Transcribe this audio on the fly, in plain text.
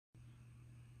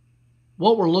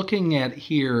What we're looking at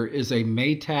here is a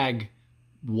Maytag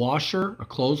washer, a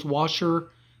clothes washer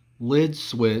lid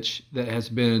switch that has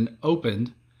been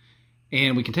opened,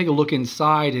 and we can take a look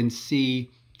inside and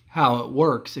see how it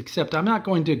works, except I'm not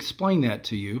going to explain that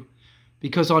to you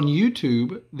because on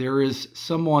YouTube there is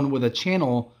someone with a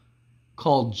channel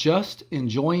called Just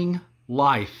Enjoying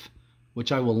Life,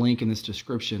 which I will link in this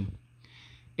description,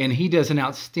 and he does an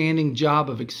outstanding job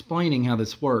of explaining how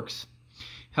this works.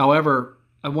 However,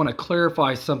 I want to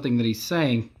clarify something that he's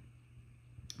saying,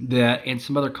 that and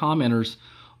some other commenters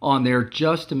on there,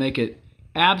 just to make it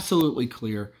absolutely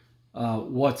clear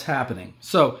what's happening.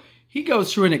 So he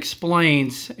goes through and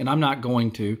explains, and I'm not going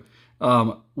to,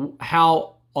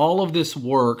 how all of this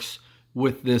works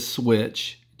with this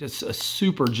switch. It's a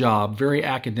super job, very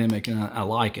academic, and I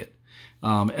like it.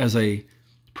 As a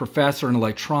professor in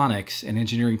electronics and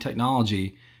engineering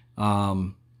technology,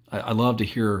 I love to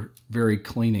hear very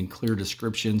clean and clear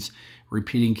descriptions,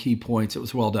 repeating key points. It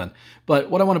was well done. But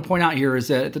what I want to point out here is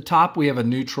that at the top we have a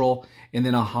neutral and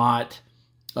then a hot.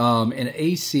 In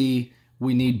AC,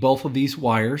 we need both of these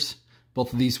wires.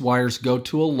 Both of these wires go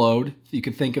to a load. You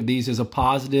could think of these as a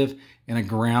positive and a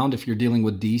ground if you're dealing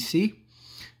with DC.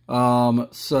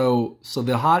 So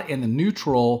the hot and the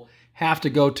neutral have to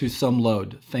go to some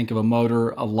load. Think of a motor,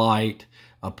 a light,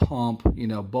 a pump. You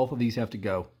know, both of these have to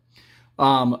go.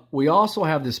 We also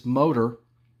have this motor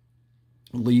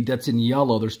lead that's in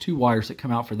yellow. There's two wires that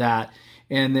come out for that.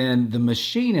 And then the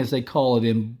machine, as they call it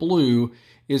in blue,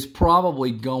 is probably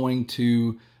going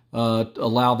to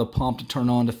allow the pump to turn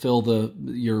on to fill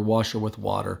your washer with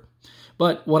water.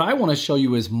 But what I want to show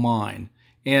you is mine.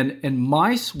 And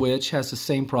my switch has the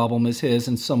same problem as his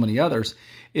and so many others,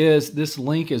 is this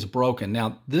link is broken.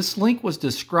 Now, this link was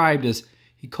described as,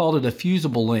 he called it a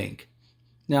fusible link.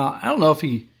 Now, I don't know if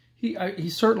he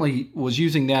certainly was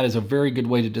using that as a very good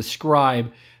way to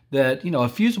describe that, you know, a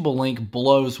fusible link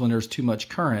blows when there's too much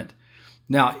current.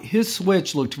 Now, his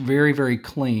switch looked very, very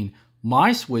clean.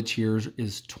 My switch here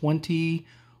is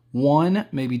 21,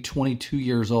 maybe 22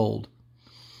 years old.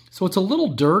 So it's a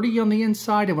little dirty on the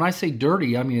inside. And when I say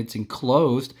dirty, I mean it's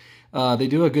enclosed. They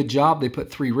do a good job. They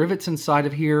put 3 rivets inside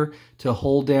of here to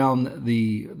hold down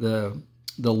the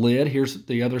lid. Here's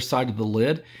the other side of the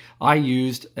lid. I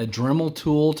used a Dremel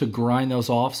tool to grind those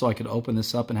off so I could open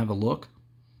this up and have a look.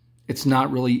 It's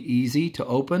not really easy to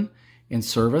open and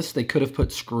service. They could have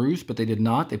put screws, but they did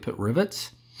not. They put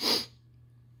rivets.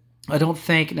 I don't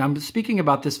think, and I'm speaking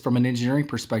about this from an engineering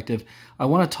perspective, I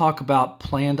want to talk about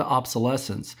planned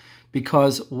obsolescence,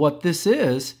 because what this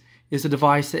is a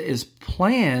device that is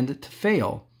planned to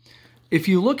fail. If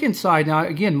you look inside, now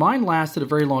again, mine lasted a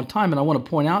very long time, and I want to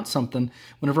point out something.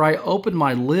 Whenever I opened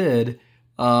my lid,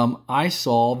 I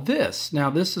saw this.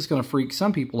 Now this is going to freak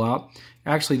some people out.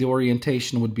 Actually, the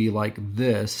orientation would be like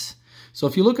this. So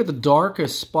if you look at the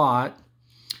darkest spot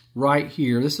right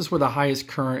here, this is where the highest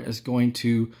current is going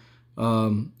to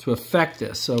affect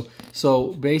this. So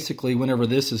basically, whenever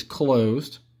this is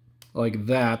closed, like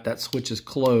that switch is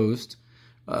closed,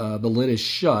 the lid is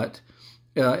shut,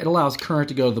 it allows current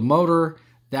to go to the motor.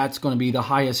 That's going to be the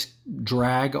highest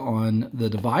drag on the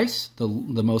device, the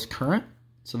most current,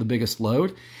 so the biggest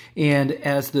load. And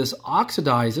as this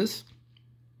oxidizes,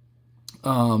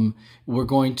 we're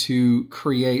going to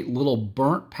create little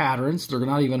burnt patterns. They're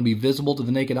not even going to be visible to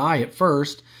the naked eye at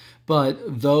first, but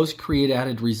those create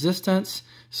added resistance.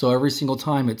 So every single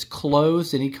time it's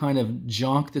closed, any kind of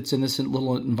junk that's in this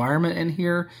little environment in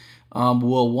here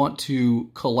will want to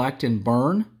collect and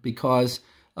burn because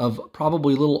of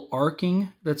probably little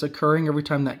arcing that's occurring every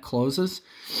time that closes.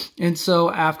 And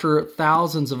so after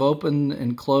thousands of open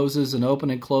and closes and open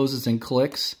and closes and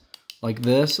clicks like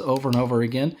this over and over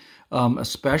again,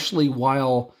 especially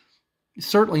while,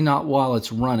 certainly not while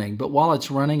it's running, but while it's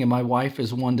running, and my wife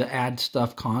is one to add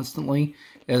stuff constantly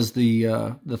as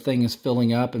the thing is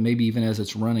filling up and maybe even as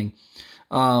it's running,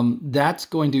 that's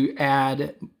going to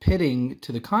add pitting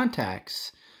to the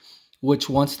contacts, which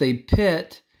once they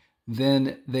pit,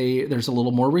 then there's a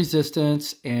little more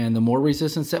resistance, and the more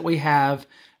resistance that we have,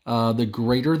 the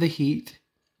greater the heat.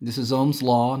 This is Ohm's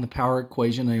law and the power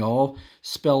equation. They all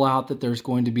spell out that there's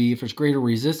going to be, if there's greater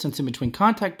resistance in between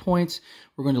contact points,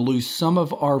 we're going to lose some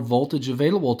of our voltage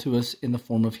available to us in the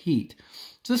form of heat.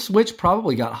 So this switch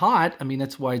probably got hot. I mean,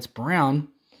 that's why it's brown.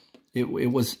 It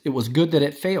was good that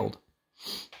it failed.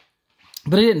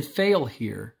 But it didn't fail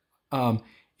here.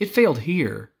 It failed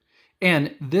here.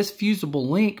 And this fusible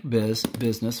link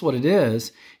business, what it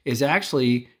is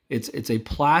actually, it's a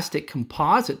plastic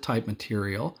composite type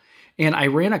material. And I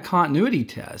ran a continuity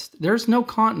test. There's no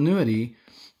continuity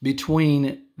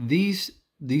between these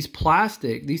these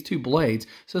two blades,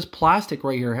 so this plastic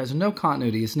right here has no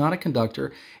continuity. It's not a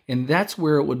conductor, and that's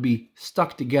where it would be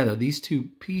stuck together. These two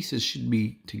pieces should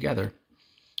be together.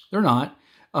 They're not.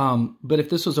 But if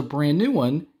this was a brand new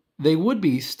one, they would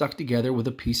be stuck together with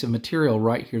a piece of material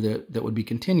right here that would be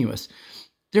continuous.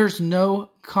 There's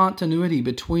no continuity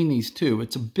between these two.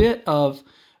 It's a bit of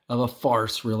a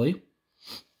farce, really.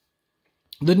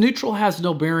 The neutral has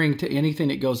no bearing to anything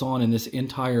that goes on in this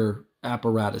entire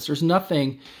apparatus. There's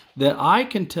nothing that I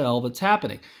can tell that's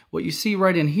happening. What you see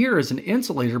right in here is an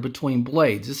insulator between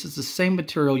blades. This is the same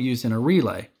material used in a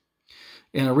relay.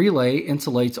 And a relay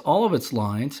insulates all of its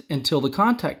lines until the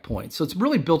contact point. So it's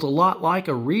really built a lot like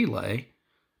a relay,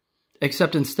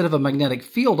 except instead of a magnetic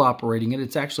field operating it,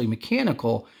 it's actually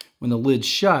mechanical. When the lid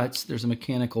shuts, there's a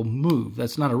mechanical move.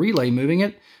 That's not a relay moving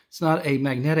it. It's not a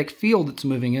magnetic field that's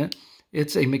moving it.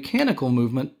 It's a mechanical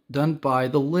movement done by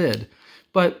the lid.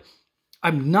 But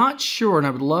I'm not sure, and I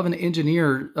would love an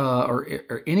engineer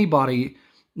or anybody,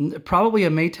 probably a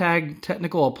Maytag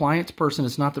technical appliance person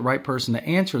is not the right person to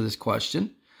answer this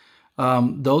question.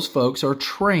 Those folks are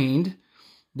trained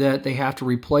that they have to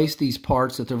replace these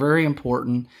parts, that they're very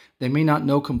important. They may not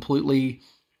know completely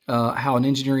how an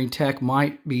engineering tech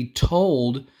might be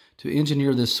told to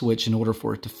engineer this switch in order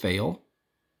for it to fail.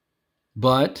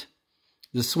 But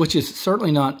the switch is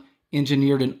certainly not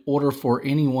engineered in order for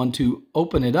anyone to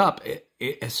open it up,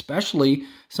 especially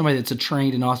somebody that's a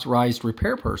trained and authorized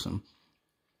repair person.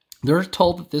 They're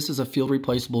told that this is a field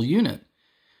replaceable unit.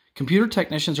 Computer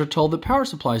technicians are told that power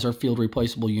supplies are field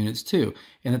replaceable units too,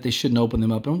 and that they shouldn't open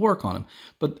them up and work on them.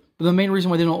 But the main reason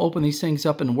why they don't open these things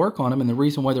up and work on them, and the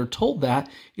reason why they're told that,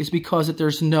 is because that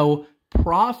there's no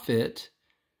profit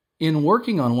in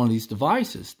working on one of these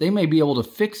devices. They may be able to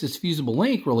fix this fusible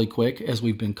link really quick, as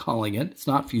we've been calling it. It's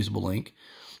not fusible link,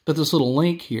 but this little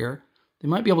link here, they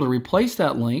might be able to replace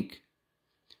that link,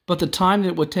 but the time that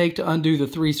it would take to undo the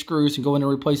 3 screws and go in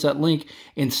and replace that link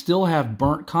and still have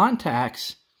burnt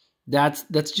contacts,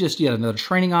 that's just yet another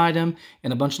training item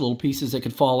and a bunch of little pieces that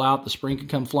could fall out. The spring could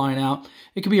come flying out.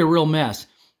 It could be a real mess.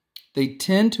 They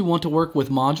tend to want to work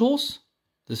with modules.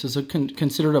 This is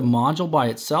considered a module by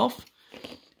itself,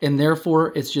 and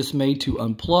therefore it's just made to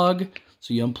unplug.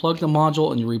 So you unplug the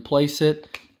module and you replace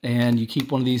it, and you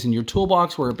keep one of these in your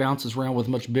toolbox where it bounces around with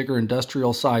much bigger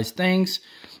industrial sized things.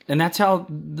 And that's how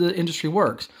the industry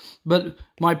works. But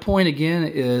my point again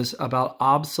is about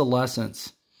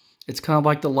obsolescence. It's kind of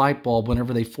like the light bulb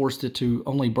whenever they forced it to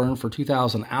only burn for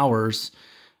 2,000 hours,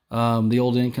 the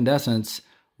old incandescents.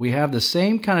 We have the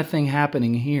same kind of thing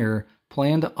happening here,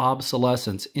 planned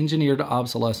obsolescence, engineered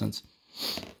obsolescence.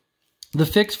 The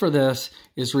fix for this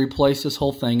is to replace this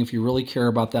whole thing if you really care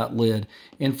about that lid.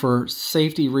 And for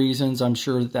safety reasons, I'm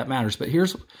sure that matters. But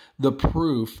here's the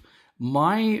proof.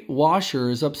 My washer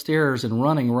is upstairs and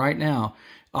running right now.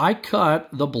 I cut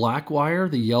the black wire,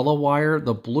 the yellow wire,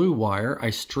 the blue wire.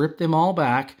 I stripped them all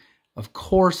back. Of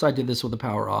course, I did this with the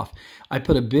power off. I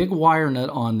put a big wire nut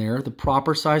on there, the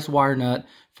proper size wire nut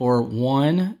for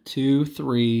 1, 2,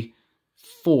 3,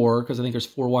 4, because I think there's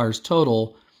 4 wires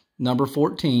total, number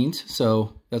 14s.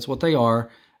 So that's what they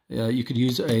are. You could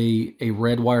use a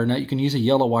red wire nut. You can use a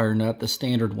yellow wire nut, the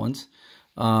standard ones.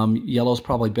 Yellow is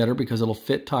probably better because it'll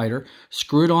fit tighter.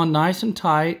 Screw it on nice and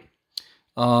tight.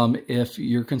 If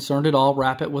you're concerned at all,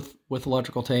 wrap it with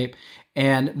electrical tape.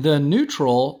 And the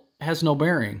neutral has no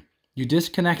bearing. You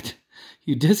disconnect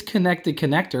the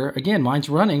connector. Again, mine's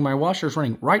running. My washer's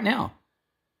running right now.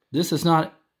 This is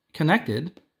not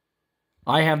connected.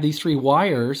 I have these 3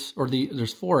 wires, or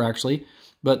there's 4 actually,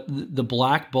 but the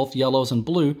black, both yellows and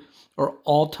blue, are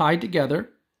all tied together,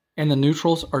 and the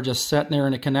neutrals are just sitting there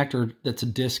in a connector that's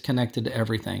disconnected to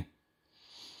everything.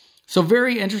 So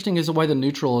very interesting is the way the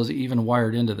neutral is even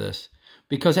wired into this,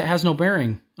 because it has no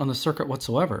bearing on the circuit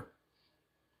whatsoever.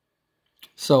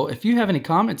 So if you have any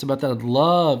comments about that, I'd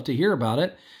love to hear about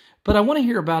it. But I want to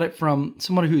hear about it from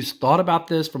someone who's thought about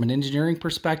this from an engineering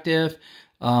perspective,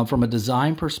 from a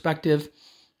design perspective,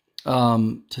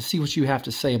 to see what you have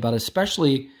to say about it,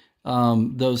 especially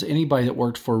anybody that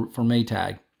worked for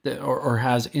Maytag or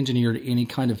has engineered any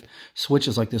kind of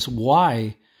switches like this.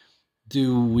 Why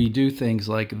do we do things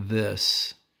like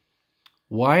this?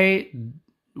 Why?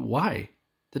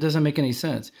 That doesn't make any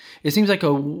sense. It seems like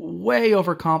a way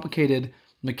overcomplicated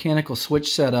mechanical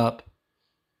switch setup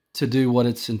to do what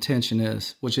its intention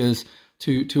is, which is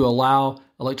to allow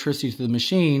electricity to the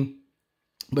machine,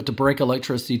 but to break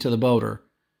electricity to the motor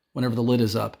whenever the lid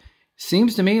is up.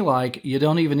 Seems to me like you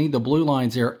don't even need the blue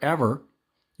lines there ever.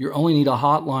 You only need a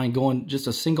hot line going, just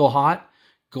a single hot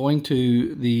going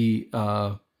to the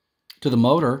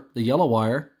motor, the yellow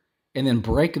wire, and then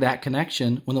break that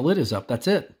connection when the lid is up. That's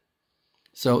it.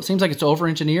 So it seems like it's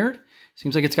over-engineered.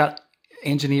 Seems like it's got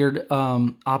engineered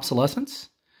obsolescence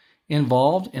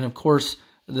involved. And of course,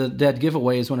 the dead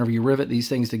giveaway is whenever you rivet these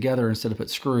things together instead of put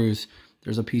screws,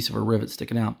 there's a piece of a rivet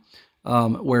sticking out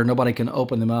where nobody can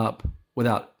open them up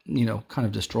without, kind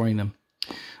of destroying them.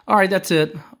 All right, that's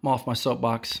it. I'm off my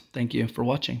soapbox. Thank you for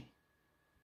watching.